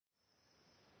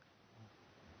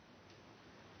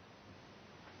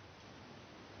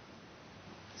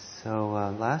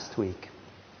So last week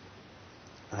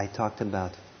I talked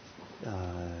about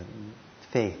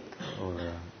faith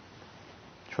or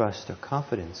trust or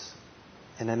confidence,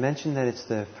 and I mentioned that it's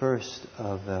the first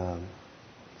of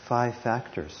 5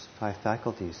 factors, 5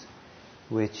 faculties,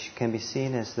 which can be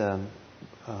seen as the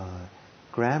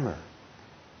grammar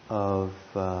of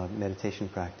meditation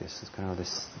practice. It's kind of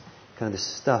the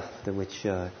stuff that which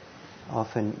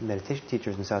often meditation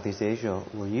teachers in Southeast Asia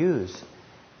will use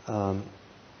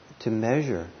to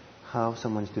measure how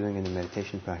someone's doing in the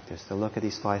meditation practice. They'll look at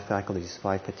these 5 faculties, these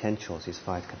 5 potentials, these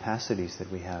 5 capacities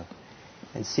that we have,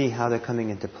 and see how they're coming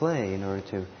into play in order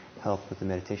to help with the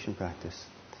meditation practice.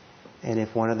 And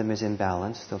if one of them is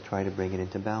imbalanced, they'll try to bring it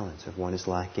into balance. If one is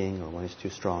lacking or one is too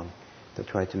strong, they'll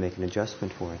try to make an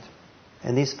adjustment for it.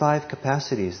 And these 5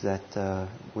 capacities that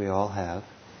we all have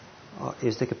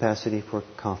is the capacity for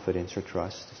confidence or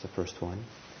trust. Is the first one.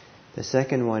 The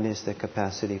second one is the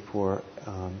capacity for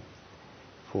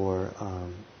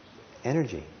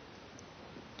energy,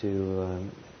 to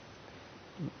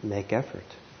make effort.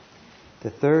 The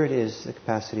third is the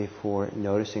capacity for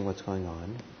noticing what's going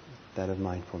on, that of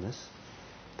mindfulness.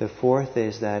 The fourth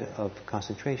is that of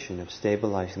concentration, of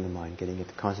stabilizing the mind, getting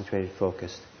it concentrated,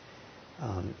 focused,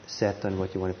 set on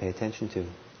what you want to pay attention to.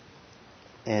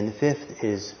 And the fifth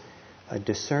is a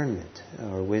discernment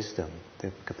or wisdom,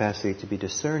 the capacity to be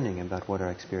discerning about what our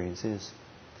experience is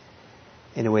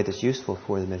in a way that's useful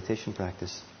for the meditation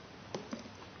practice.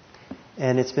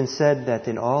 And it's been said that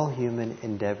in all human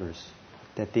endeavors,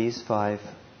 that these 5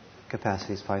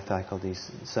 capacities, 5 faculties,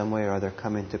 in some way or other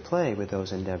come into play with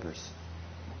those endeavors.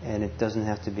 And it doesn't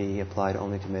have to be applied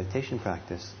only to meditation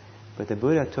practice. But the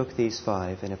Buddha took these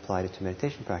 5 and applied it to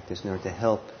meditation practice in order to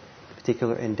help the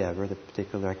particular endeavor, the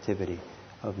particular activity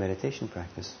of meditation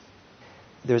practice.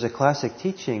 There's a classic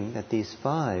teaching that these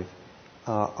 5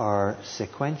 are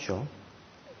sequential.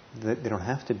 They don't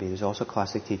have to be. There's also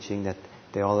classic teaching that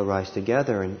they all arise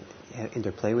together and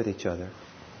interplay with each other.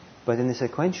 But in the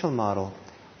sequential model,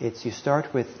 it's you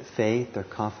start with faith or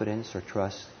confidence or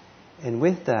trust, and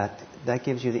with that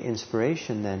gives you the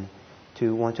inspiration then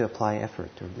to want to apply effort,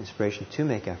 or inspiration to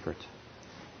make effort.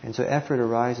 And so effort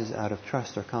arises out of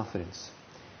trust or confidence.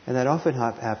 And that often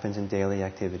happens in daily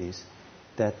activities,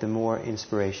 that the more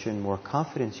inspiration, more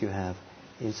confidence you have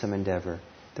in some endeavor,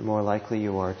 the more likely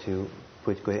you are to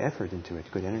put good effort into it,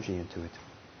 good energy into it.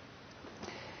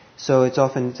 So it's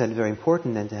often said very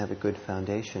important then to have a good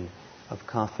foundation of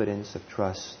confidence, of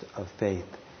trust, of faith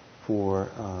for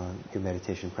your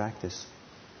meditation practice.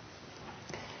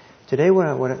 Today what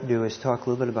I want to do is talk a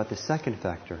little bit about the second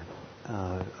factor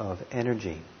of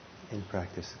energy in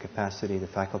practice, the capacity, the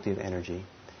faculty of energy.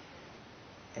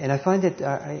 And I find that,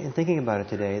 in thinking about it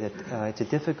today, that it's a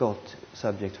difficult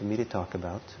subject for me to talk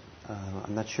about.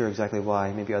 I'm not sure exactly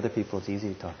why. Maybe other people it's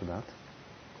easy to talk about.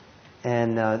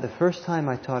 And the first time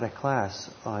I taught a class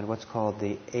on what's called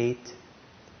the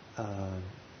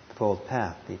 8-fold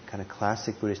path, the kind of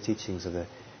classic Buddhist teachings of the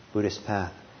Buddhist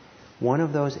path, one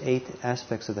of those 8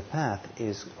 aspects of the path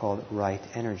is called right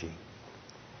energy.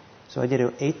 So I did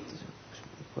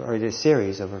a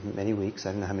series over many weeks,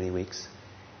 I don't know how many weeks,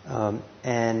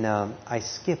 and I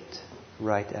skipped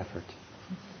right effort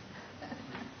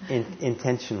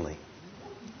intentionally.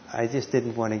 I just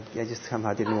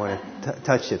somehow didn't want to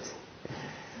touch it,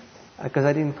 because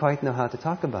I didn't quite know how to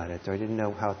talk about it, or I didn't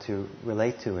know how to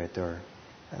relate to it, or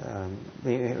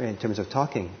in terms of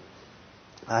talking.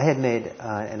 I had made,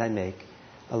 and I make,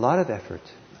 a lot of effort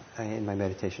in my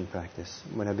meditation practice.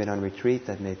 When I've been on retreat,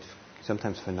 I've made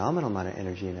sometimes phenomenal amount of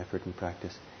energy and effort in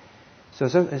practice. So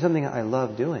it's something I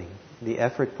love doing. The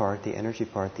effort part, the energy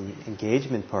part, the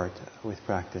engagement part with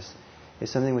practice is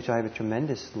something which I have a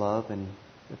tremendous love and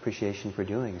appreciation for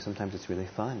doing. Sometimes it's really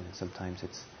fun, and sometimes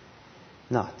it's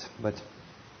not. But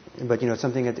it's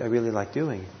something that I really like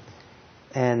doing.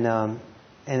 And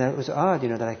it was odd,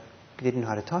 that I didn't know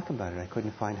how to talk about it. I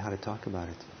couldn't find how to talk about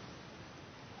it.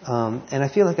 And I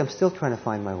feel like I'm still trying to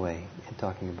find my way in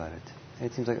talking about it. And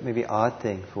it seems like maybe an odd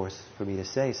thing for me to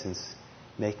say, since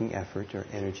making effort or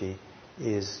energy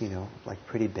is, like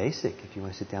pretty basic. If you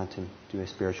want to sit down to do a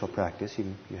spiritual practice,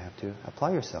 you have to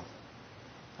apply yourself.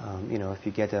 If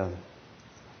you get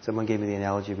someone gave me the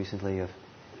analogy recently of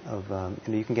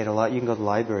you can get a lot. You can go to the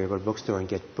library or go to a bookstore and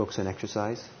get books on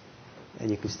exercise, and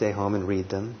you can stay home and read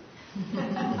them,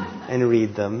 and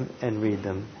read them, and read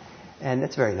them, and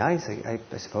that's very nice. I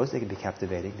suppose they can be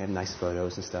captivating. They have nice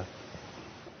photos and stuff.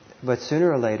 But sooner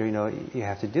or later, you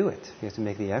have to do it. You have to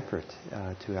make the effort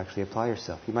to actually apply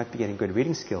yourself. You might be getting good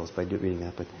reading skills by reading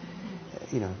that, but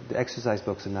the exercise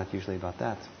books are not usually about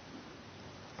that.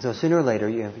 So sooner or later,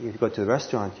 you go to the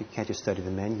restaurant. You can't just study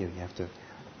the menu. You have to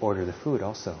order the food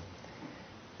also.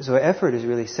 So effort is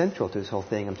really central to this whole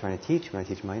thing I'm trying to teach when I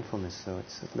teach mindfulness. So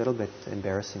it's a little bit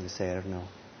embarrassing to say I don't know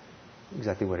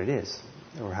exactly what it is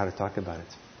or how to talk about it.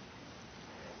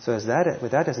 So with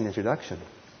that as an introduction,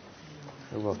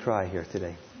 we'll try here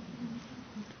today.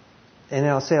 And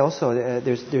I'll say also,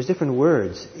 there's different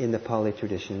words in the Pali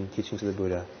tradition, teachings of the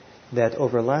Buddha, that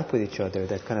overlap with each other,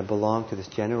 that kind of belong to this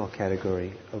general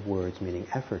category of words, meaning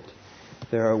effort.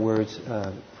 There are words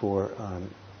for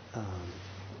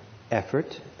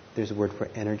effort. There's a word for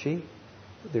energy.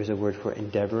 There's a word for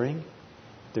endeavoring.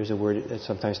 There's a word that's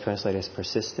sometimes translated as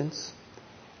persistence.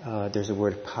 There's a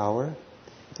word power.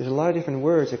 There's a lot of different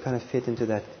words that kind of fit into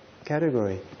that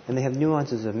category. And they have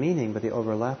nuances of meaning, but they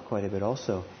overlap quite a bit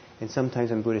also. And sometimes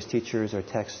when Buddhist teachers or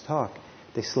texts talk,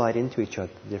 they slide into each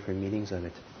other, different meanings of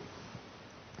it.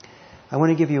 I want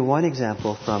to give you one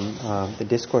example from the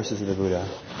Discourses of the Buddha,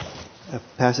 a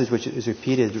passage which is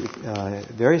repeated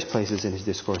various places in his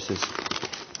discourses.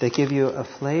 They give you a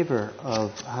flavor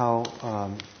of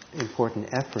how important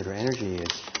effort or energy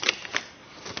is.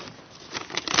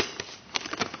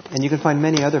 And you can find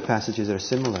many other passages that are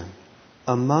similar.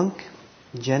 A monk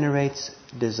generates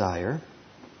desire,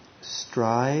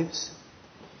 strives,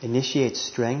 initiates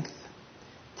strength,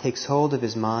 takes hold of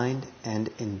his mind, and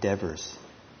endeavors.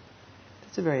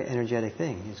 That's a very energetic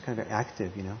thing. It's kind of very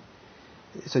active, you know.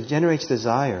 So it generates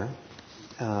desire.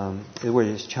 The word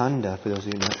is chanda, for those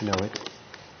of you who know it.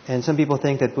 And some people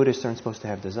think that Buddhists aren't supposed to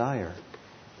have desire.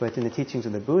 But in the teachings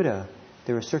of the Buddha,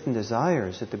 there are certain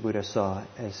desires that the Buddha saw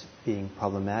as being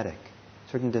problematic.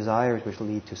 Certain desires which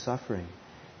lead to suffering.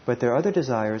 But there are other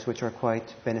desires which are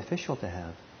quite beneficial to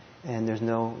have. And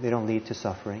they don't lead to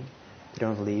suffering. They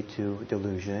don't lead to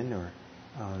delusion or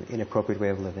inappropriate way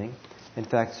of living. In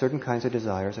fact, certain kinds of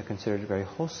desires are considered very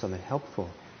wholesome and helpful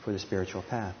for the spiritual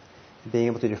path. Being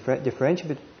able to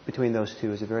differentiate between those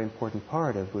two is a very important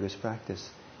part of Buddhist practice.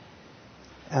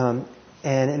 And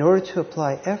in order to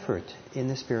apply effort in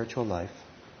the spiritual life,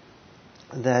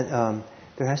 that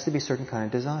there has to be a certain kind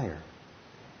of desire.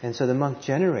 And so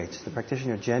the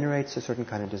practitioner generates a certain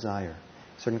kind of desire,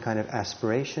 a certain kind of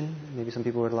aspiration, maybe some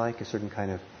people would like, a certain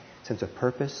kind of sense of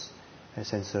purpose, a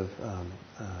sense of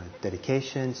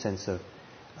dedication, sense of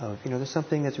there's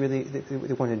something that's really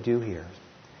they want to do here.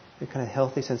 A kind of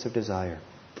healthy sense of desire.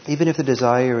 Even if the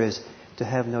desire is to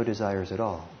have no desires at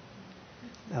all,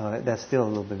 that's still a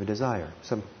little bit of a desire.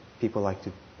 Some people like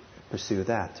to pursue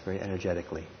that very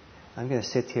energetically. I'm going to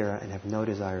sit here and have no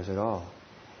desires at all.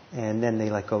 And then they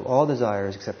let go of all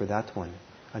desires except for that one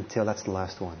until that's the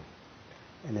last one.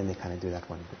 And then they kind of do that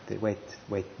one. But they wait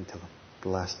until the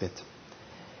last bit.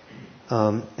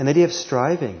 And the idea of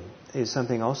striving is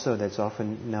something also that's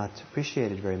often not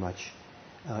appreciated very much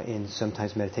in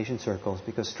sometimes meditation circles,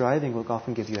 because striving will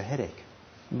often give you a headache.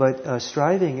 But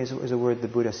striving is a word the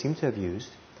Buddha seemed to have used.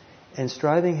 And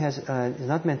striving is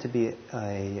not meant to be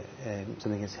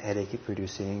something that's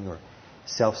headache-producing or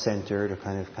self-centered or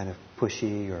kind of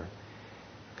pushy or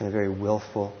kind of very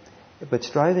willful. But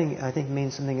striving, I think,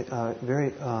 means something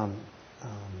very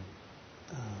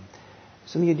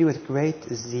something you do with great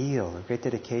zeal, or great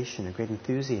dedication, or great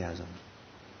enthusiasm.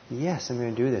 Yes, I'm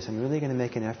going to do this. I'm really going to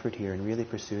make an effort here and really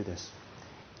pursue this.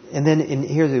 And then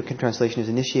here the translation is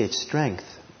initiate strength.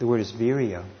 The word is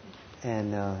virya,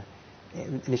 and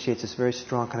it initiates this very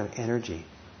strong kind of energy.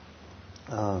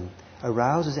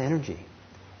 Arouses energy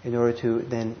in order to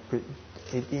then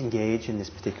engage in this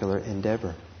particular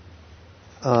endeavor.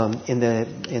 In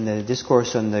the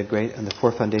discourse on the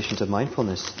four foundations of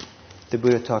mindfulness, the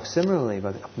Buddha talks similarly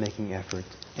about making effort,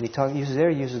 and he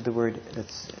uses the word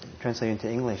that's translated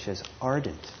into English as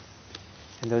ardent.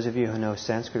 And those of you who know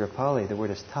Sanskrit or Pali, the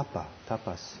word is tapas,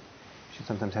 which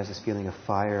sometimes has this feeling of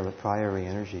fire, fiery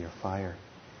energy or fire.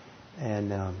 And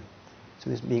so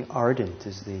this being ardent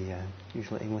is the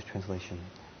usual English translation.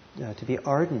 To be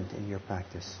ardent in your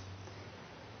practice.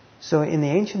 So in the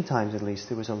ancient times, at least,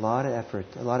 there was a lot of effort,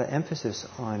 a lot of emphasis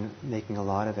on making a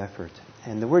lot of effort.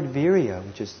 And the word virya,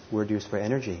 which is the word used for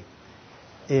energy,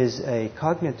 is a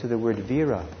cognate to the word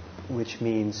vira, which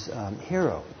means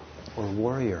hero or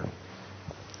warrior.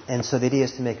 And so the idea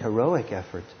is to make heroic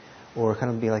effort, or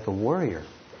kind of be like a warrior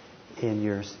in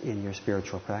your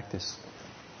spiritual practice.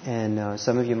 And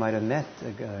some of you might have met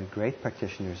great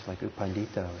practitioners like U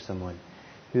Pandita or someone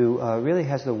who really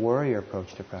has the warrior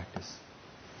approach to practice.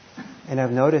 And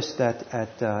I've noticed that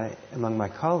among my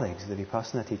colleagues, the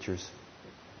Vipassana teachers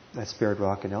at Spirit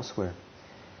Rock and elsewhere,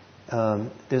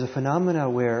 there's a phenomena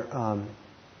where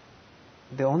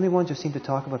the only ones who seem to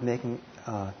talk about making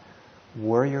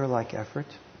warrior-like effort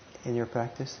in your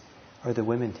practice are the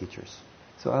women teachers.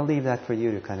 So I'll leave that for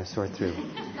you to kind of sort through.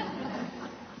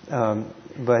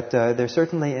 But they're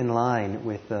certainly in line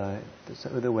with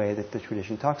the way that the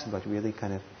tradition talks about really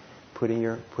kind of putting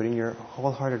your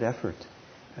wholehearted effort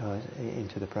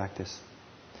into the practice.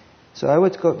 So I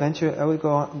would go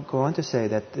on to say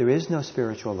that there is no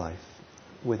spiritual life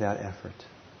without effort,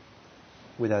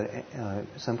 without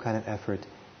some kind of effort,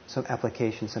 some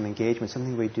application, some engagement,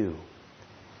 something we do.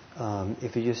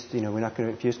 If you just, we're not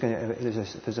going to. If you're just going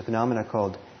to, there's a phenomena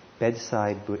called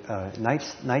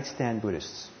nightstand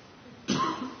Buddhists,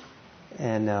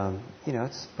 and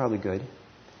it's probably good,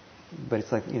 but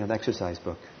it's like the exercise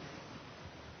book.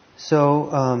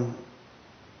 So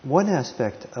one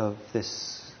aspect of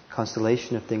this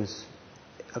constellation of things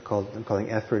I'm calling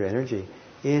effort, energy,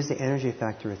 is the energy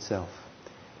factor itself.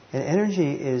 And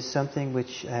energy is something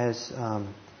which has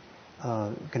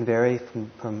can vary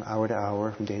from hour to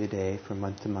hour, from day to day, from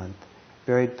month to month,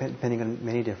 vary depending on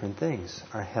many different things.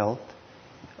 Our health,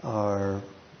 our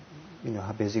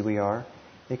how busy we are.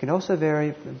 It can also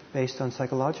vary based on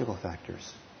psychological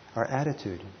factors, our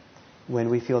attitude. When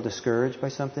we feel discouraged by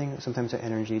something, sometimes our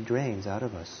energy drains out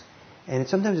of us. And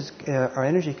sometimes our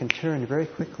energy can turn very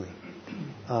quickly,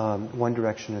 one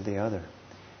direction or the other.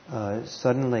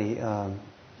 Suddenly,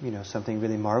 something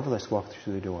really marvelous walks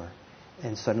through the door,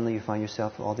 and suddenly you find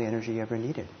yourself all the energy you ever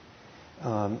needed.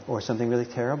 Or something really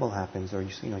terrible happens, or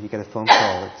you get a phone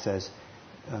call that says,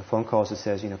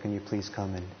 can you please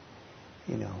come and,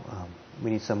 we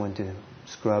need someone to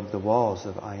scrub the walls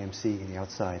of IMC on the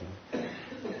outside,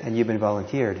 and you've been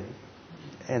volunteered.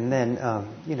 And then,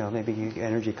 maybe your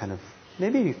energy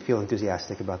maybe you feel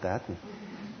enthusiastic about that.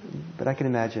 But I can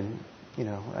imagine,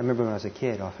 I remember when I was a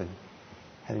kid often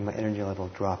having my energy level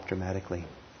drop dramatically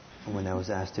when I was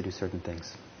asked to do certain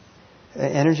things.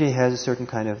 Energy has a certain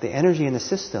the energy in the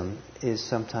system is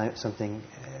sometimes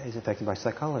is affected by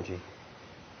psychology.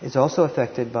 It's also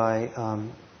affected by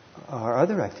our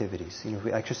other activities. If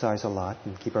we exercise a lot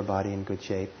and keep our body in good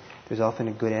shape, there's often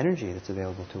a good energy that's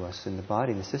available to us in the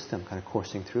body, in the system, kind of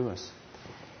coursing through us.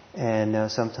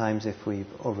 And sometimes if we've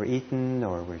overeaten,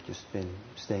 or we've just been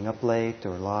staying up late,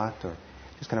 or a lot, or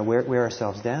just kind of wear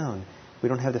ourselves down, we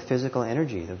don't have the physical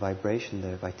energy, the vibration,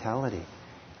 the vitality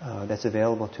that's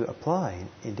available to apply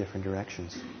in different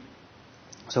directions.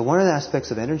 So one of the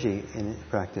aspects of energy in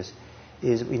practice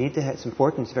is we need to have, it's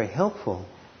important, it's very helpful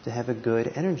to have a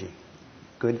good energy,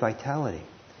 good vitality.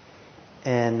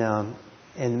 And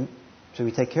so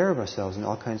we take care of ourselves in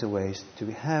all kinds of ways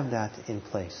to have that in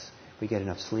place. We get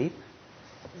enough sleep.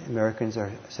 Americans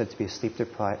are said to be a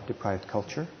sleep-deprived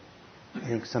culture. I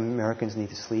think some Americans need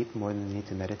to sleep more than they need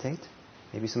to meditate.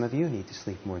 Maybe some of you need to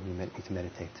sleep more than you need to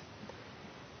meditate.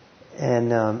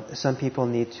 And some people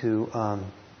need to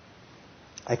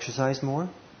exercise more.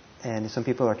 And some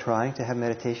people are trying to have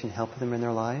meditation help them in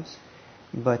their lives.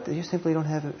 But they just simply don't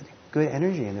have good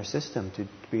energy in their system to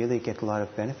really get a lot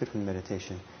of benefit from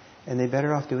meditation. And they're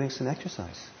better off doing some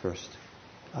exercise first.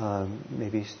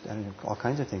 Maybe, all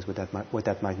kinds of things, what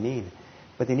that might mean.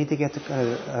 But they need to get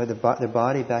their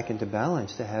body back into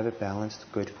balance to have a balanced,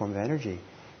 good form of energy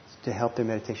to help their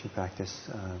meditation practice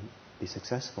be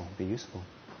successful, be useful.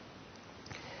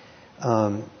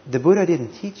 The Buddha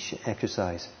didn't teach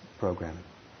exercise program,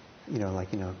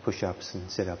 push-ups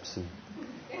and sit-ups and,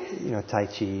 Tai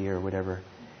Chi or whatever.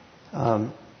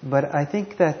 But I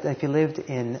think that if you lived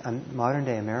in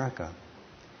modern-day America,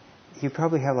 you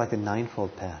probably have like the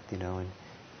ninefold path, and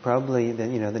probably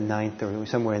the ninth or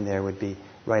somewhere in there would be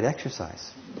right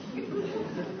exercise.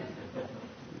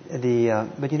 But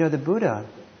the Buddha,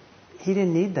 he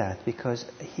didn't need that because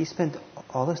he spent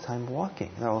all his time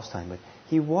walking. Not all his time, but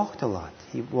he walked a lot.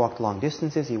 He walked long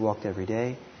distances. He walked every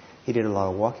day. He did a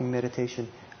lot of walking meditation.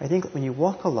 I think when you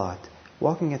walk a lot,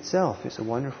 walking itself is a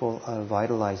wonderful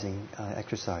vitalizing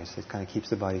exercise. It kind of keeps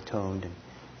the body toned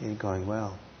and going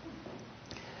well.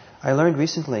 I learned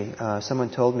recently,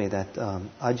 someone told me that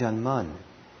Ajahn Mun,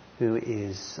 who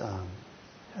is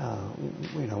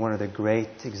one of the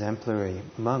great exemplary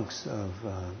monks of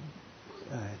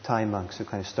Thai monks who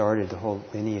kind of started the whole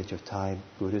lineage of Thai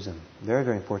Buddhism, very,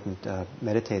 very important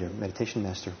meditation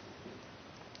master,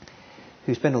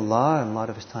 who spent a lot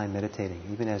of his time meditating,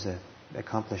 even as an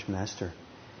accomplished master.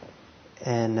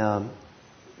 And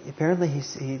apparently he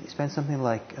spent something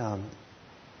like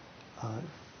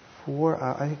 4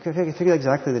 hours. I forget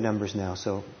exactly the numbers now,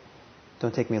 so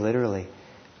don't take me literally.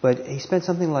 But he spent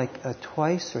something like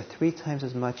twice or 3 times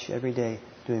as much every day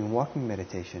doing walking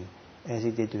meditation as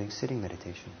he did doing sitting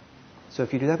meditation. So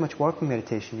if you do that much walking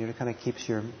meditation, it kind of keeps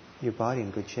your body in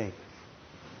good shape.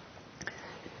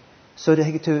 So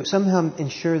to somehow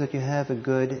ensure that you have a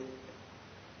good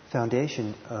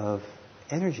foundation of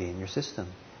energy in your system,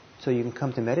 so you can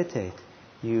come to meditate,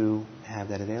 you have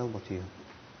that available to you,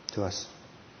 to us.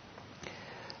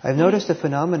 I've noticed a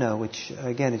phenomena which,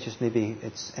 again, it's just maybe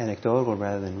it's anecdotal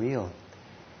rather than real.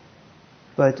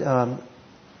 But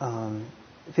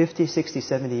 50, 60,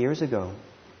 70 years ago,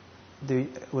 there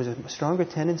was a stronger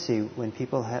tendency when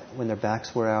people when their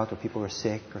backs were out or people were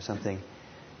sick or something.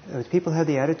 People had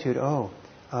the attitude,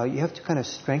 you have to kind of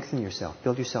strengthen yourself,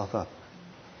 build yourself up.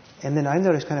 And then I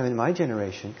noticed kind of in my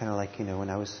generation, kind of like, when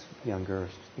I was younger,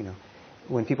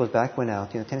 when people's back went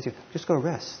out, tendency, just go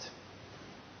rest.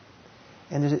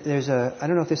 And there's I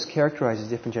don't know if this characterizes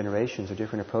different generations or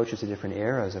different approaches to different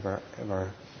eras of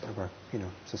our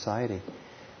society.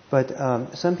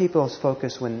 But some people's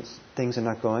focus when things are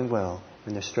not going well,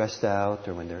 when they're stressed out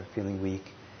or when they're feeling weak,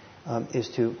 is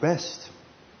to rest.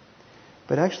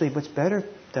 But actually, what's better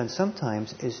done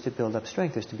sometimes is to build up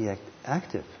strength, is to be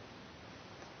active.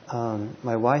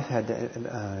 My wife had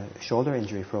a shoulder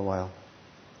injury for a while,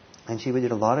 and she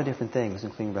did a lot of different things,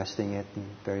 including resting it and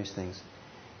various things.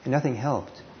 And nothing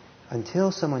helped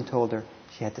until someone told her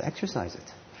she had to exercise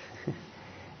it.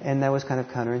 And that was kind of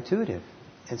counterintuitive.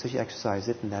 And so she exercised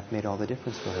it, and that made all the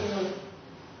difference for her.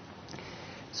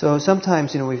 So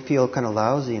sometimes, we feel kind of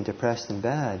lousy and depressed and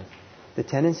bad. The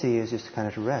tendency is just to kind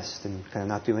of rest and kind of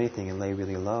not do anything and lay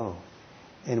really low.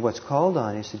 And what's called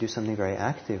on is to do something very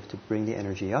active to bring the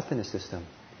energy up in the system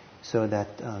so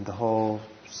that the whole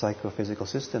psychophysical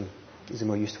system is a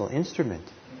more useful instrument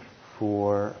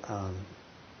for,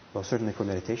 certainly for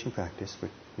meditation practice, but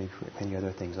maybe for many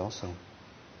other things also.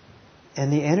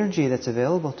 And the energy that's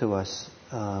available to us,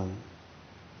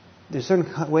 there's a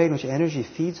certain way in which energy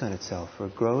feeds on itself or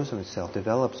grows on itself,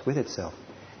 develops with itself.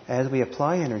 As we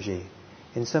apply energy,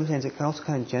 in some sense it also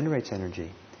kind of generates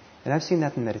energy. And I've seen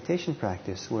that in meditation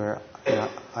practice where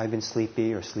I've been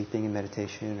sleepy or sleeping in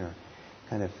meditation or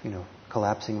kind of,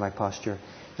 collapsing my posture.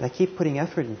 And I keep putting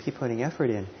effort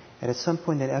in. And at some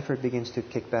point that effort begins to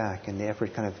kick back and the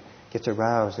effort kind of gets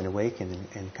aroused and awakened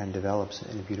and kind of develops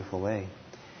in a beautiful way.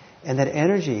 And that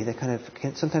energy that kind of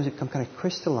sometimes it becomes kind of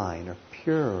crystalline or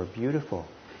pure or beautiful.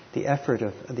 The effort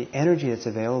of the energy that's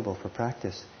available for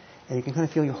practice. And you can kind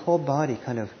of feel your whole body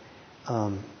kind of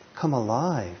come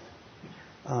alive.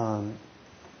 I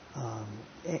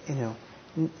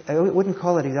wouldn't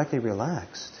call it exactly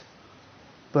relaxed,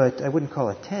 but I wouldn't call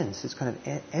it tense. It's kind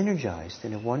of energized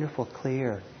in a wonderful,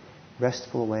 clear,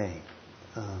 restful way.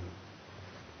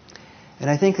 And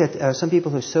I think that some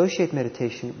people who associate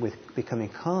meditation with becoming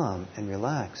calm and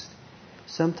relaxed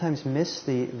sometimes miss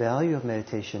the value of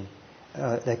meditation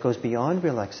that goes beyond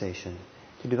relaxation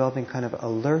to developing kind of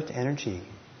alert energy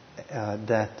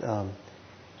that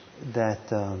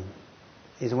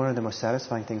is one of the most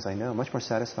satisfying things I know, much more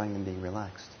satisfying than being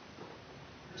relaxed.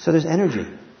 So there's energy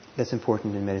that's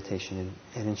important in meditation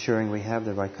and ensuring we have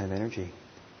the right kind of energy.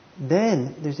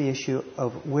 Then there's the issue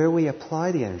of where we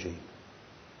apply the energy.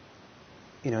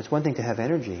 It's one thing to have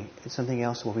energy, it's something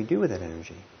else what we do with that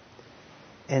energy.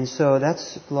 And so that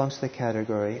belongs to the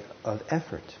category of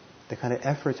effort, the kind of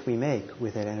efforts we make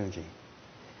with that energy.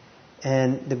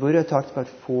 And the Buddha talked about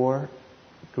 4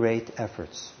 great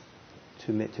efforts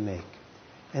to make.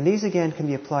 And these again can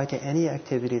be applied to any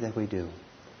activity that we do.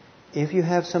 If you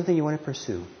have something you want to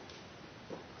pursue,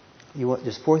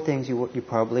 there's 4 things you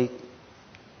probably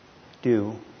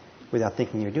do without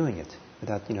thinking you're doing it,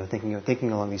 without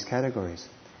thinking along these categories.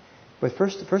 But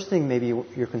the first thing maybe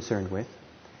you're concerned with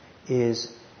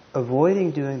is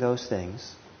avoiding doing those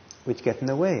things which get in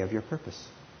the way of your purpose.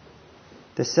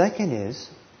 The second is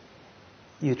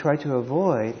you try to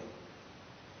avoid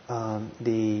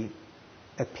the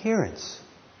appearance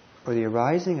or the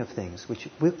arising of things which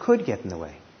could get in the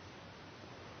way.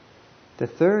 The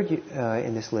third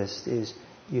in this list is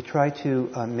you try to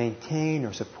maintain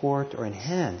or support or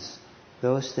enhance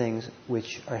those things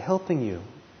which are helping you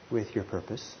with your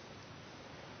purpose.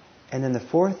 And then the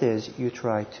fourth is you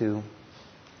try to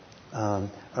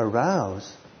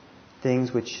arouse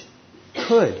things which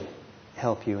could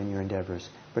help you in your endeavors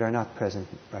but are not present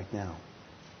right now.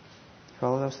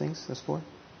 Follow those things, those 4?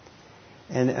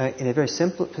 And in a very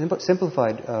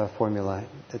simplified formula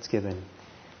that's given,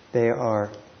 they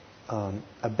are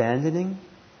abandoning,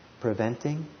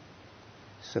 preventing,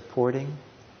 supporting,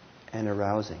 and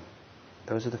arousing.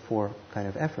 Those are the 4 kind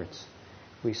of efforts.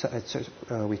 We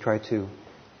try to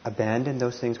abandon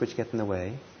those things which get in the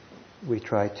way. We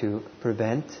try to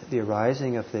prevent the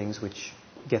arising of things which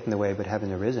get in the way but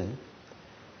haven't arisen.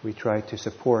 We try to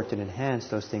support and enhance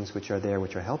those things which are there,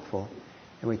 which are helpful.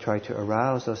 And we try to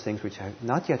arouse those things which have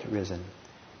not yet risen,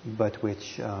 but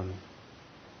which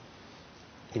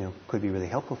could be really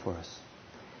helpful for us.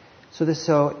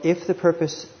 So if the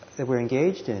purpose that we're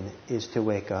engaged in is to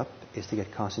wake up, is to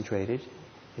get concentrated,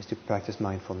 is to practice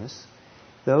mindfulness.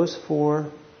 Those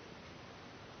 4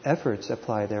 efforts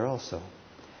apply there also.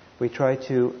 We try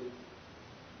to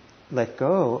let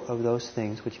go of those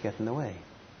things which get in the way.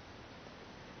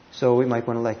 So we might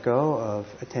want to let go of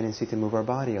a tendency to move our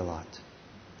body a lot.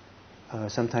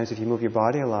 Sometimes if you move your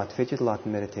body a lot, fidget a lot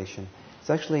in meditation, it's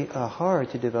actually hard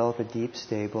to develop a deep,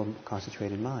 stable,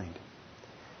 concentrated mind.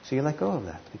 So you let go of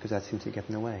that because that seems to get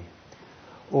in the way.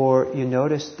 Or you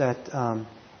notice that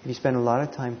if you spend a lot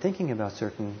of time thinking about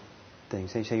certain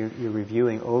things, say you're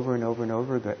reviewing over and over and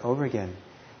over again,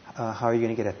 how are you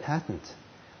going to get a patent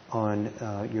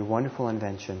on your wonderful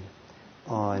invention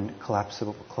on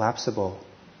collapsible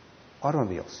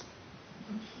automobiles?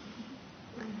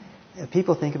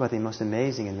 People think about the most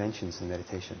amazing inventions in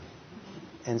meditation.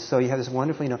 And so you have this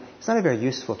wonderful, it's not a very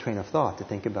useful train of thought to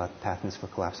think about patents for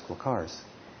collapsible cars,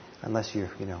 unless you're,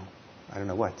 I don't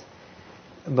know what.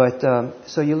 But,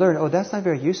 so you learn, that's not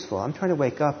very useful. I'm trying to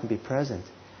wake up and be present.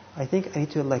 I think I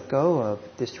need to let go of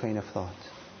this train of thought.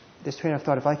 This train of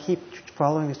thought, if I keep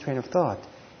following this train of thought,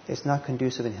 it's not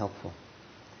conducive and helpful.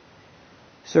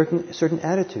 Certain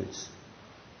attitudes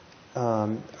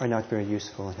are not very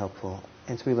useful and helpful,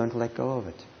 and so we learn to let go of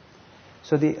it.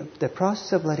 So the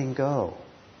process of letting go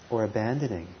or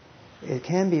abandoning, it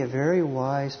can be a very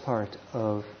wise part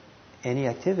of any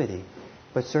activity,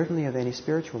 but certainly of any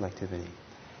spiritual activity.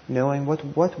 Knowing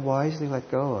what wisely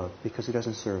let go of because it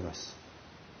doesn't serve us.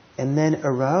 And then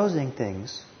arousing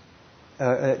things,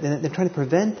 then trying to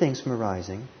prevent things from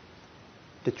arising,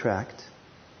 detract,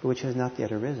 but which has not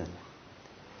yet arisen.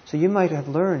 So you might have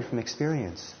learned from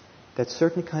experience that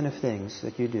certain kind of things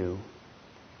that you do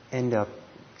end up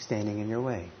standing in your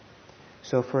way.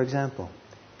 So for example,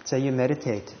 say you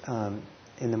meditate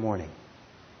in the morning.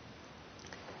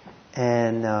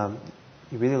 And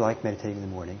you really like meditating in the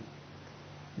morning.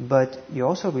 But you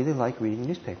also really like reading the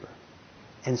newspaper.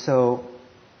 And so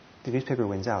the newspaper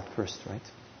wins out first, right?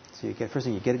 So first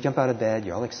thing you jump out of bed,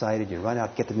 you're all excited, you run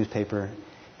out, get the newspaper,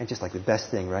 and just like the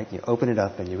best thing, right? You open it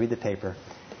up and you read the paper,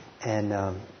 and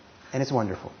it's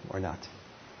wonderful, or not.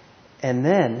 And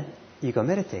then you go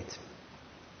meditate.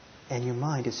 And your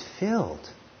mind is filled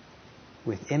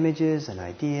with images and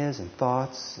ideas and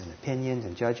thoughts and opinions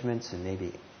and judgments and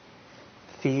maybe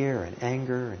fear and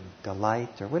anger and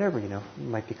delight or whatever,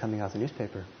 might be coming out the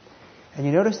newspaper. And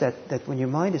you notice that when your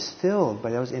mind is filled by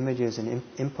those images and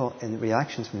impulse and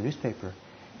reactions from the newspaper,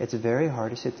 it's very hard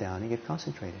to sit down and get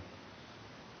concentrated.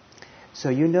 So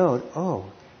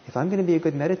if I'm going to be a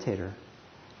good meditator,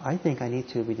 I think I need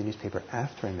to read the newspaper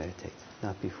after I meditate,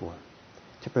 not before,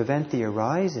 to prevent the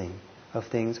arising of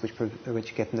things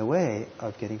which get in the way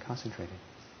of getting concentrated.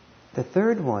 The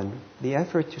third one, the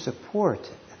effort to support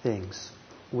things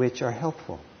which are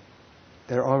helpful.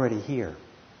 They're already here.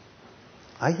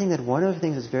 I think that one of the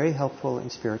things that's very helpful in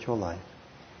spiritual life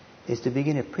is to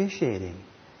begin appreciating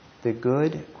the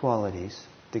good qualities,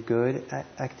 the good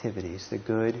activities, the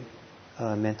good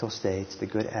mental states, the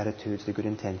good attitudes, the good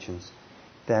intentions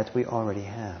that we already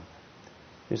have.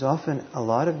 There's often a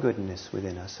lot of goodness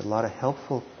within us, a lot of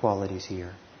helpful qualities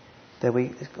here that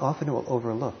we often will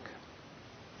overlook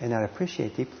and not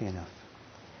appreciate deeply enough.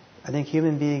 I think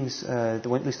human beings, at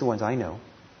least the ones I know,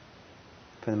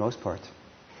 for the most part,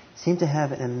 seem to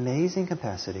have an amazing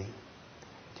capacity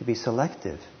to be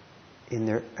selective in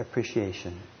their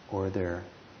appreciation or their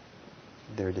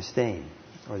disdain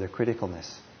or their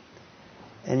criticalness.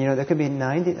 And there could be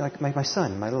 90, like my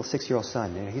son, my little 6-year-old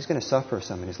son, he's going to suffer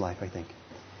some in his life, I think.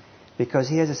 Because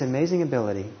he has this amazing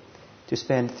ability to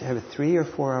have a 3 or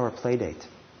 4 hour play date.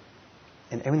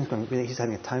 And he's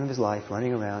having a time of his life,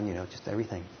 running around, just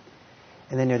everything.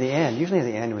 And then near the end, usually near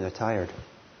the end when they're tired,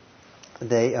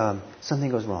 something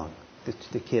goes wrong.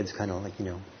 The kids kind of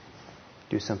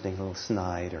do something a little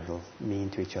snide or a little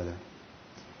mean to each other.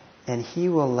 And he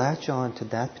will latch on to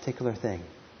that particular thing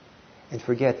and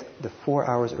forget the 4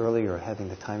 hours earlier having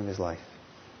the time of his life.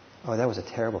 Oh, that was a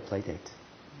terrible play date.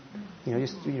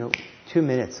 2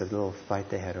 minutes of the little fight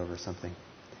they had over something.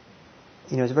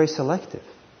 It's very selective.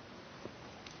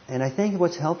 And I think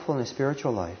what's helpful in a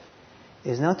spiritual life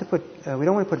is not to we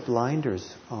don't want to put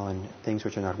blinders on things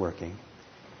which are not working,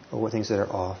 or things that are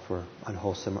off, or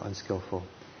unwholesome, or unskillful.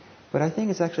 But I think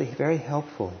it's actually very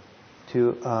helpful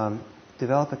to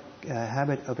develop a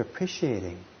habit of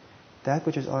appreciating that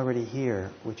which is already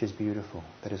here, which is beautiful,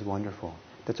 that is wonderful,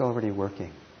 that's already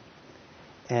working.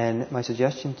 And my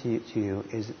suggestion to you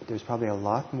is there's probably a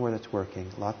lot more that's working,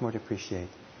 a lot more to appreciate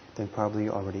than probably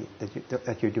already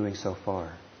that you're doing so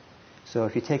far. So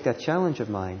if you take that challenge of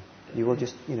mine, you will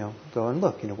just, go and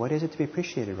look, what is it to be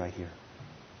appreciated right here?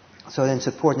 So then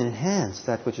support and enhance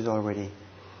that which is already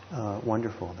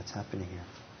wonderful that's happening here.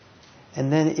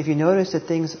 And then if you notice that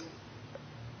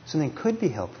something could be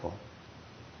helpful,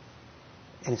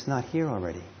 and it's not here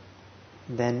already,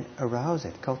 then arouse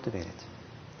it, cultivate it.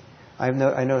 I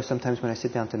know sometimes when I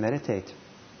sit down to meditate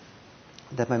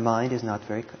that my mind is not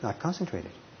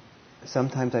concentrated.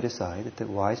 Sometimes I decide that the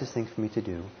wisest thing for me to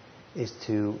do is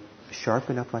to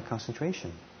sharpen up my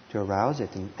concentration, to arouse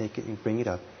it and bring it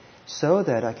up, so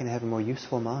that I can have a more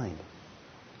useful mind.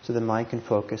 So the mind can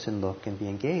focus and look and be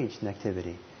engaged in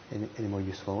activity in a more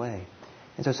useful way.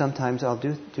 And so sometimes I'll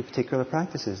do particular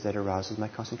practices that arouses my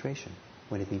concentration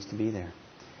when it needs to be there.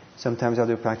 Sometimes I'll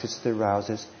do practices that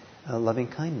arouses loving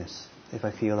kindness, if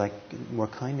I feel like more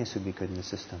kindness would be good in the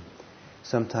system.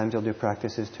 Sometimes I'll do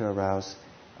practices to arouse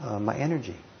my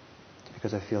energy,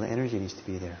 because I feel the energy needs to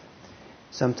be there.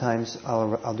 Sometimes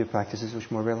I'll do practices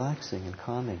which are more relaxing and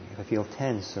calming. If I feel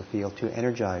tense or feel too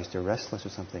energized or restless or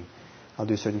something, I'll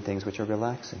do certain things which are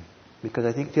relaxing. Because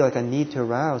I feel like I need to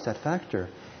arouse that factor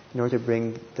in order to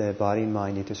bring the body and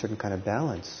mind into a certain kind of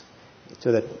balance,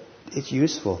 so that it's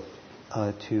useful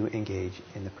to engage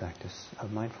in the practice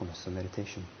of mindfulness, of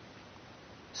meditation.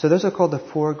 So those are called the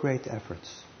 4 great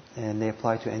efforts, and they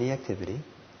apply to any activity,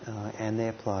 and they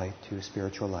apply to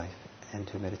spiritual life and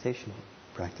to meditation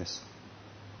practice.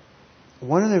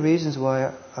 One of the reasons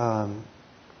why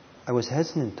I was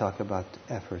hesitant to talk about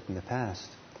effort in the past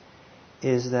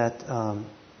is that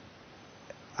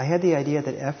I had the idea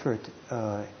that effort,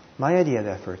 my idea of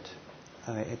effort,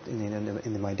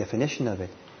 in my definition of it,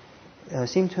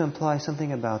 seemed to imply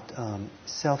something about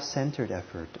self-centered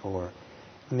effort, or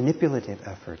manipulative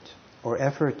effort, or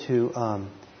effort to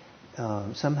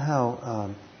somehow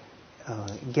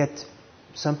get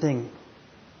something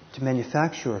to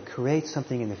manufacture or create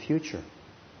something in the future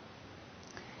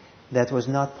that was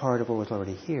not part of what was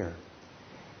already here.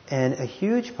 And a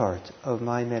huge part of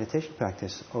my meditation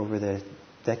practice over the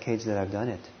decades that I've done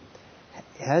it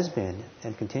has been,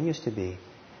 and continues to be,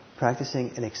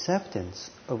 practicing an acceptance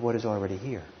of what is already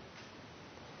here.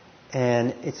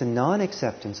 And it's a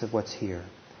non-acceptance of what's here,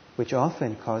 which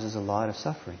often causes a lot of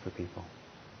suffering for people.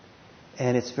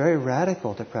 And it's very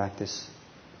radical to practice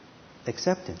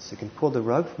acceptance. It can pull the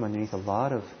rug from underneath a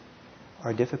lot of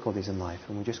our difficulties in life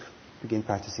when we just begin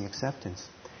practicing acceptance.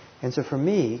 And so for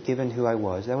me, given who I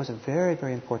was, that was a very,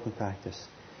 very important practice,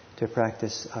 to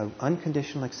practice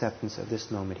unconditional acceptance of this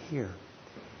moment here.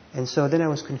 And so then I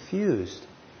was confused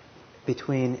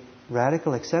between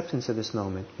radical acceptance of this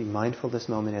moment, being mindful of this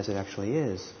moment as it actually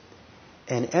is,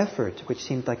 and effort, which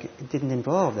seemed like it didn't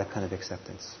involve that kind of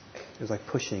acceptance. It was like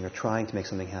pushing or trying to make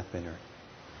something happen.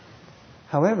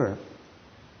 However,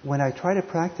 when I try to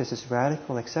practice this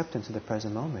radical acceptance of the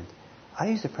present moment, I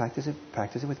used to practice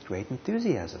it with great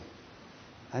enthusiasm.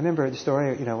 I remember the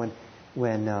story,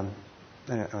 when I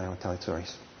don't want to tell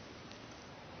stories.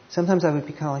 Sometimes I would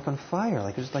be kind of like on fire.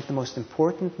 Like it was like the most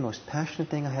important, most passionate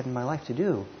thing I had in my life to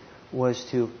do was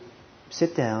to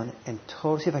sit down and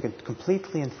see if I could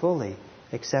completely and fully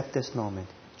accept this moment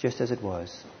just as it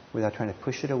was, without trying to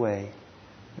push it away,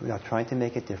 without trying to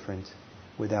make it different,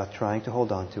 without trying to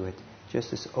hold on to it.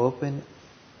 Just this open,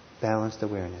 balanced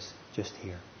awareness, just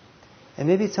here. And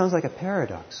maybe it sounds like a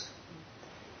paradox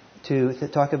to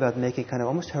talk about making kind of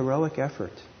almost heroic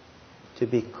effort to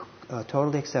be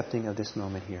totally accepting of this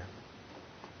moment here.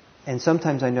 And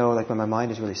sometimes I know, like when my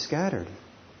mind is really scattered,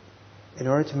 in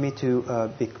order for me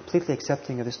to be completely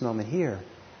accepting of this moment here,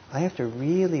 I have to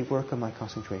really work on my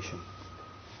concentration.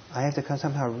 I have to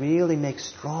somehow really make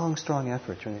strong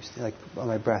effort, like on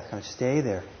my breath, kind of stay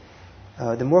there.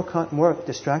 The more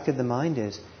distracted the mind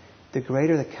is, the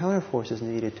greater the counterforce is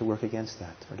needed to work against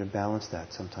that, or to balance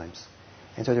that sometimes.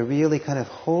 And so to really kind of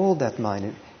hold that mind,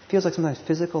 it feels like sometimes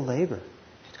physical labor,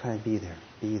 to kind of be there.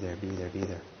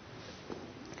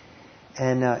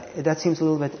 And that seems a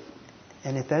little bit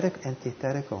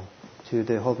antithetical to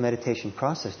the whole meditation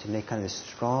process, to make kind of this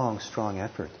strong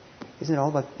effort. Isn't it all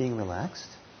about being relaxed?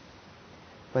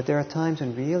 But there are times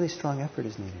when really strong effort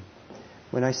is needed.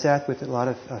 When I sat with a lot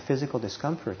of physical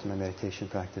discomfort in my meditation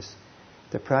practice,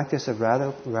 the practice of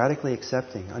radically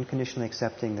accepting, unconditionally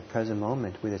accepting the present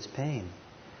moment with its pain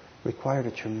required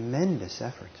a tremendous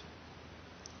effort.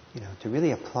 To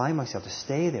really apply myself, to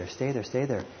stay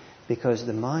there, because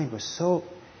the mind was so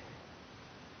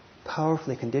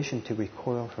powerfully conditioned to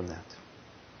recoil from that.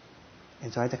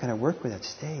 And so I had to kind of work with that,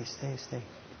 stay.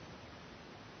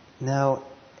 Now,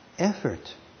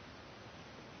 effort.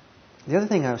 The other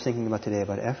thing I was thinking about today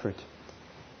about effort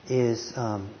is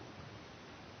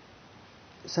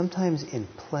sometimes in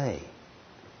play,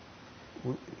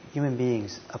 human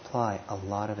beings apply a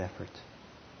lot of effort.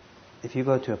 if you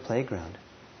go to a playground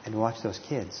and watch those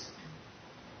kids,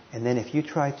 and then if you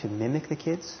try to mimic the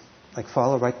kids, like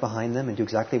follow right behind them and do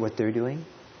exactly what they're doing,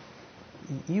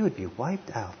 you would be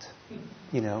wiped out,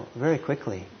 very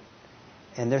quickly.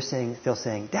 And they're still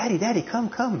saying, "Daddy, Daddy,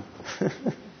 come."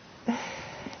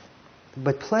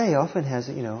 But play often has,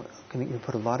 can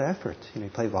put a lot of effort. You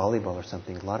play volleyball or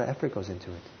something, a lot of effort goes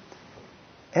into it.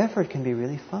 Effort can be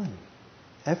really fun.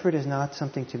 Effort is not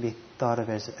something to be thought of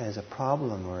as a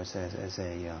problem or as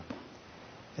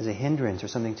a hindrance or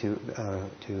something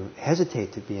to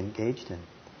hesitate to be engaged in.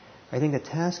 I think the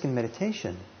task in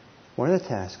meditation, one of the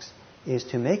tasks, is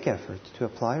to make effort to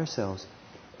apply ourselves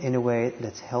in a way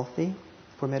that's healthy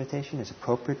for meditation, is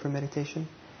appropriate for meditation,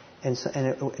 and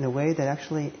in a way that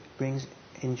actually brings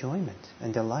enjoyment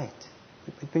and delight.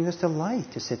 It brings us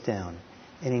delight to sit down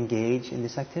and engage in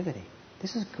this activity.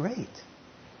 This is great.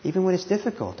 Even when it's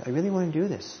difficult, I really want to do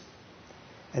this.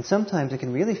 And sometimes it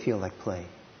can really feel like play.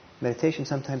 Meditation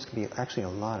sometimes can be actually a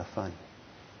lot of fun.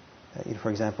 For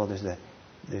example, there's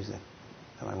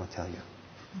I won't tell you.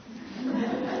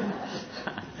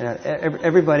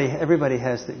 Everybody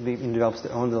develops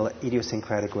their own little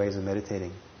idiosyncratic ways of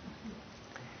meditating,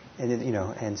 and then,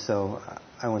 and so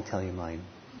I won't tell you mine.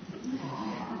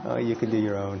 Oh, you can do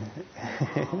your own.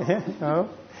 Oh,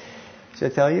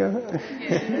 should I tell you?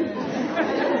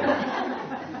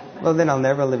 Well, then I'll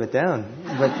never live it down.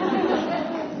 But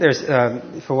there's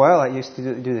for a while I used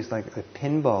to do this like a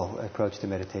pinball approach to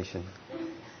meditation.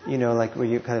 Like where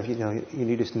you kind of, you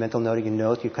do this mental noting,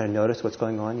 you kind of notice what's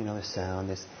going on, the sound,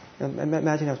 this.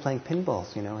 Imagine I was playing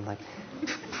pinballs, and like,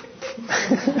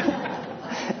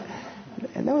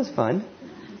 and that was fun.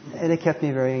 And it kept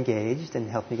me very engaged and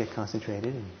helped me get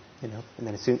concentrated, and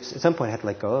then at some point I had to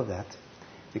let go of that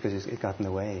because it got in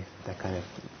the way, that kind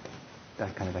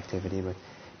of activity. But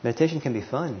meditation can be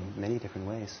fun in many different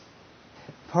ways.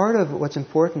 Part of what's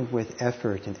important with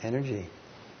effort and energy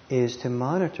is to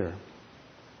monitor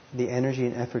the energy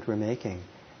and effort we're making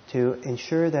to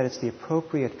ensure that it's the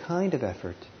appropriate kind of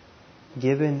effort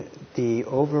given the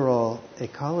overall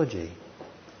ecology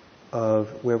of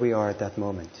where we are at that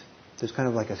moment. There's kind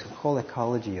of like a whole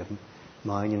ecology of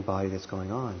mind and body that's going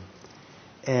on.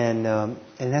 And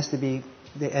it has to be,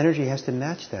 the energy has to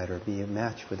match that or be a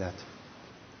match for that.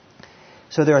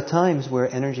 So there are times where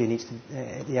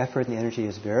the effort and the energy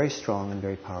is very strong and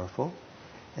very powerful.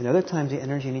 And other times the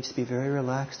energy needs to be very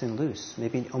relaxed and loose,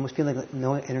 maybe almost feel like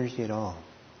no energy at all.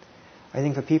 I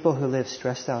think for people who live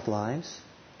stressed out lives,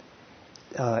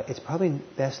 it's probably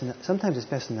sometimes it's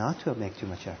best not to make too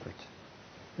much effort.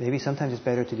 Maybe sometimes it's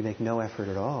better to make no effort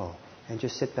at all and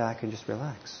just sit back and just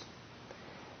relax.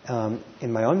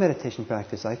 In my own meditation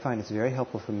practice, I find it's very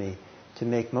helpful for me to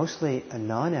make mostly a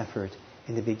non-effort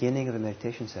in the beginning of a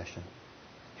meditation session.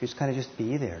 Just kind of just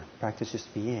be there, practice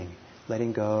just being,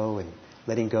 letting go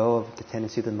of the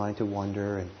tendency of the mind to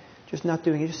wander and just not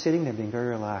doing it, just sitting there being very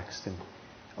relaxed and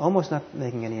almost not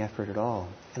making any effort at all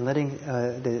and letting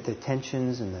the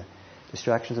tensions and the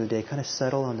distractions of the day kind of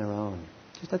settle on their own.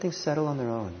 Just let things settle on their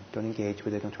own. Don't engage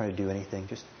with it, don't try to do anything.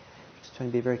 Just try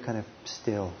to be very kind of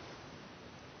still.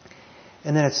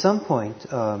 And then at some point,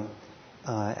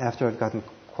 after I've gotten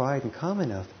quiet and calm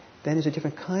enough, then there's a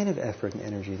different kind of effort and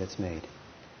energy that's made.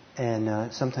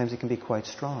 And sometimes it can be quite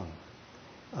strong.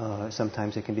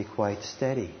 Sometimes it can be quite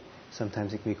steady.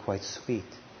 Sometimes it can be quite sweet.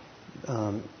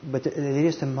 But it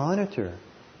is to monitor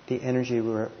the energy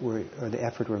or the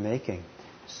effort we're making.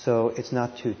 So it's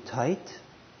not too tight,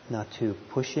 not too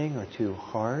pushing or too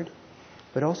hard,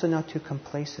 but also not too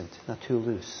complacent, not too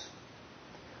loose.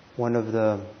 One of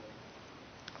the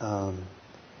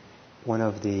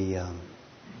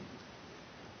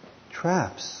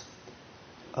traps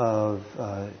of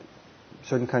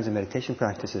certain kinds of meditation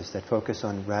practices that focus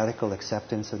on radical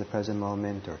acceptance of the present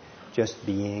moment or just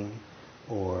being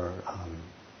or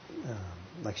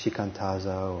like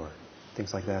shikantaza or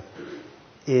things like that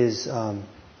is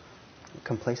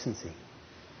complacency.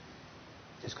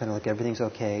 Just kind of like everything's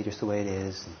okay, just the way it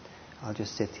is. And I'll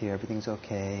just sit here, everything's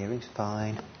okay, everything's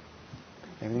fine.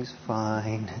 Everything's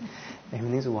fine.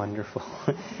 Everything's wonderful.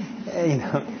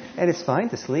 And it's fine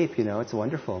to sleep, it's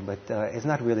wonderful, but it's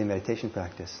not really meditation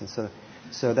practice. And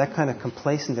so that kind of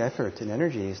complacent effort and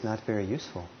energy is not very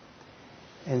useful.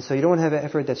 And so you don't want to have an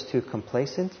effort that's too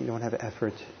complacent. You don't want to have an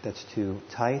effort that's too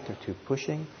tight or too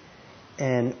pushing.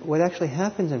 And what actually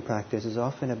happens in practice is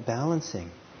often a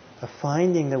balancing, a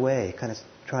finding the way, kind of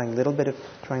trying a little bit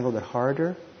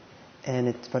harder. And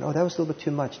it's, but that was a little bit too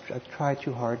much. I've tried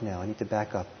too hard now. I need to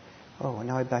back up. Oh,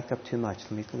 now I backed up too much.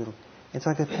 It's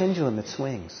like a pendulum that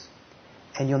swings.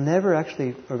 And you'll never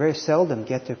actually, or very seldom,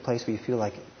 get to a place where you feel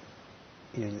like,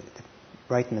 the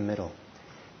right in the middle.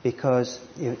 Because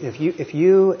if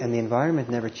you and the environment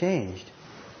never changed,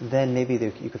 then maybe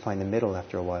you could find the middle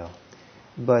after a while.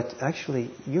 But actually,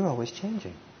 you're always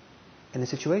changing. And the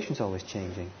situation's always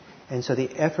changing. And so the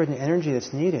effort and energy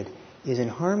that's needed is in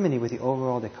harmony with the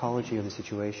overall ecology of the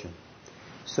situation.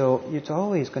 So it's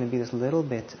always going to be this little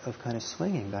bit of kind of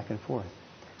swinging back and forth.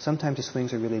 Sometimes the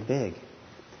swings are really big.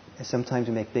 And sometimes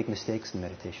we make big mistakes in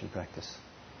meditation practice.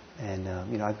 And,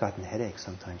 I've gotten headaches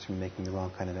sometimes from making the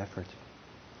wrong kind of effort.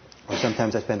 Or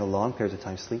sometimes I spend a long period of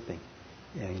time sleeping.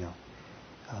 When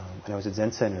I was at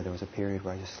Zen Center, there was a period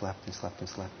where I just slept and slept and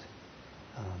slept.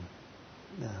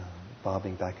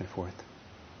 Bobbing back and forth.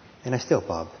 And I still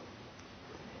bob.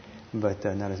 But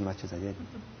not as much as I did.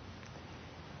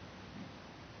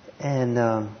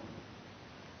 And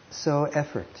so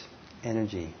effort,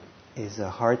 energy, is a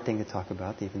hard thing to talk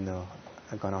about, even though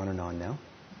I've gone on and on now.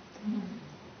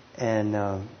 And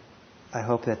I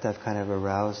hope that I've kind of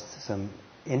aroused some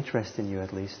interest in you,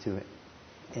 at least, to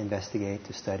investigate,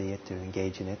 to study it, to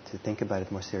engage in it, to think about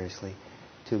it more seriously,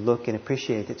 to look and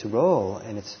appreciate its role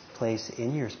and its place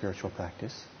in your spiritual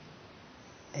practice.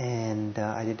 And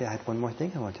I had one more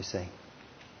thing I want to say.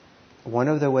 One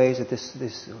of the ways that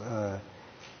the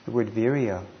word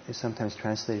virya is sometimes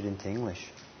translated into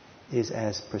English is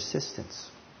as persistence.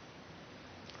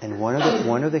 And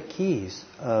one of the keys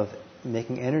of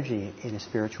making energy in a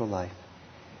spiritual life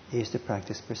is to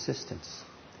practice persistence,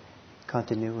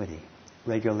 continuity,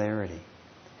 regularity.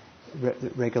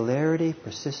 Regularity,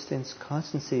 persistence,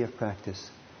 constancy of practice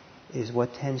is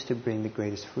what tends to bring the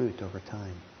greatest fruit over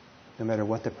time, no matter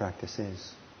what the practice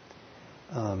is.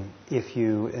 The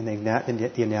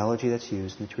analogy that's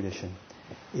used in the tradition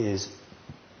is,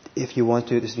 if you want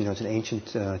to, it's an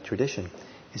ancient tradition,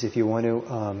 is if you want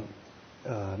to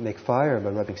make fire by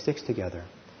rubbing sticks together,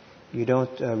 you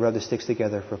don't rub the sticks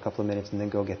together for a couple of minutes and then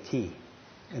go get tea,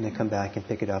 and then come back and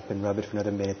pick it up and rub it for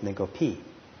another minute and then go pee,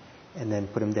 and then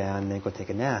put them down and then go take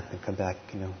a nap and come back.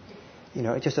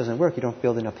 It just doesn't work. You don't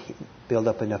build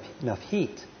up enough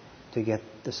heat to get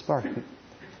the spark.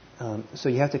 So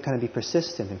you have to kind of be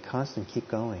persistent and constant, keep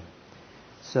going.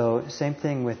 So same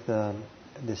thing with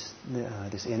this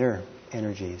inner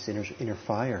energy, this inner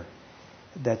fire,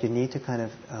 that you need to kind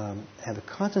of have a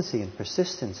constancy and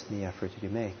persistence in the effort that you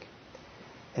make.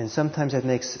 And sometimes that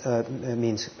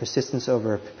means persistence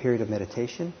over a period of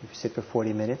meditation. If you sit for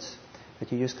 40 minutes, that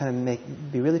you just kind of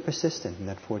be really persistent in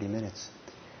that 40 minutes,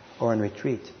 or on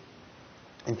retreat.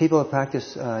 And people who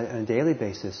practice on a daily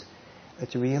basis,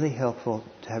 it's really helpful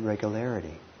to have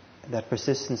regularity. That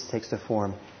persistence takes the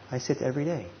form, I sit every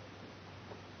day.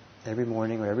 Every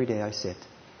morning or every day I sit.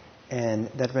 And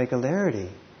that regularity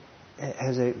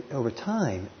over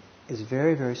time is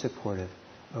very, very supportive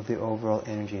of the overall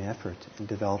energy and effort and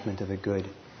development of a good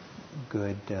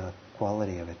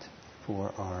quality of it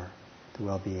for the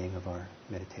well-being of our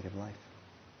meditative life.